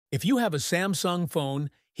If you have a Samsung phone,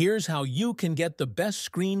 here's how you can get the best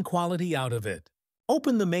screen quality out of it.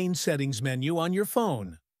 Open the main settings menu on your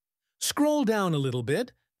phone. Scroll down a little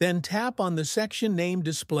bit, then tap on the section named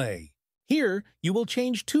Display. Here, you will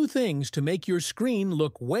change two things to make your screen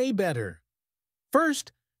look way better.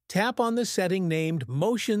 First, tap on the setting named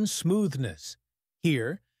Motion Smoothness.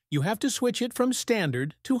 Here, you have to switch it from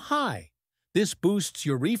Standard to High. This boosts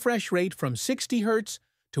your refresh rate from 60 Hz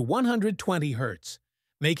to 120 Hz,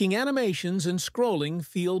 making animations and scrolling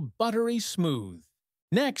feel buttery smooth.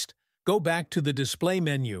 Next, go back to the Display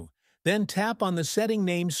menu, then tap on the setting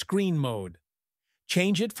named Screen Mode.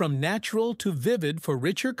 Change it from Natural to Vivid for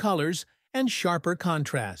richer colors and sharper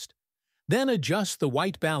contrast. Then adjust the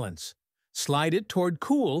white balance. Slide it toward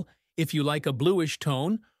Cool if you like a bluish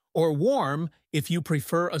tone, or Warm if you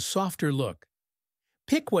prefer a softer look.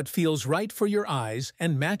 Pick what feels right for your eyes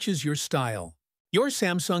and matches your style. Your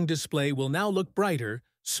Samsung display will now look brighter,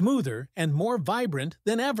 smoother, and more vibrant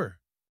than ever.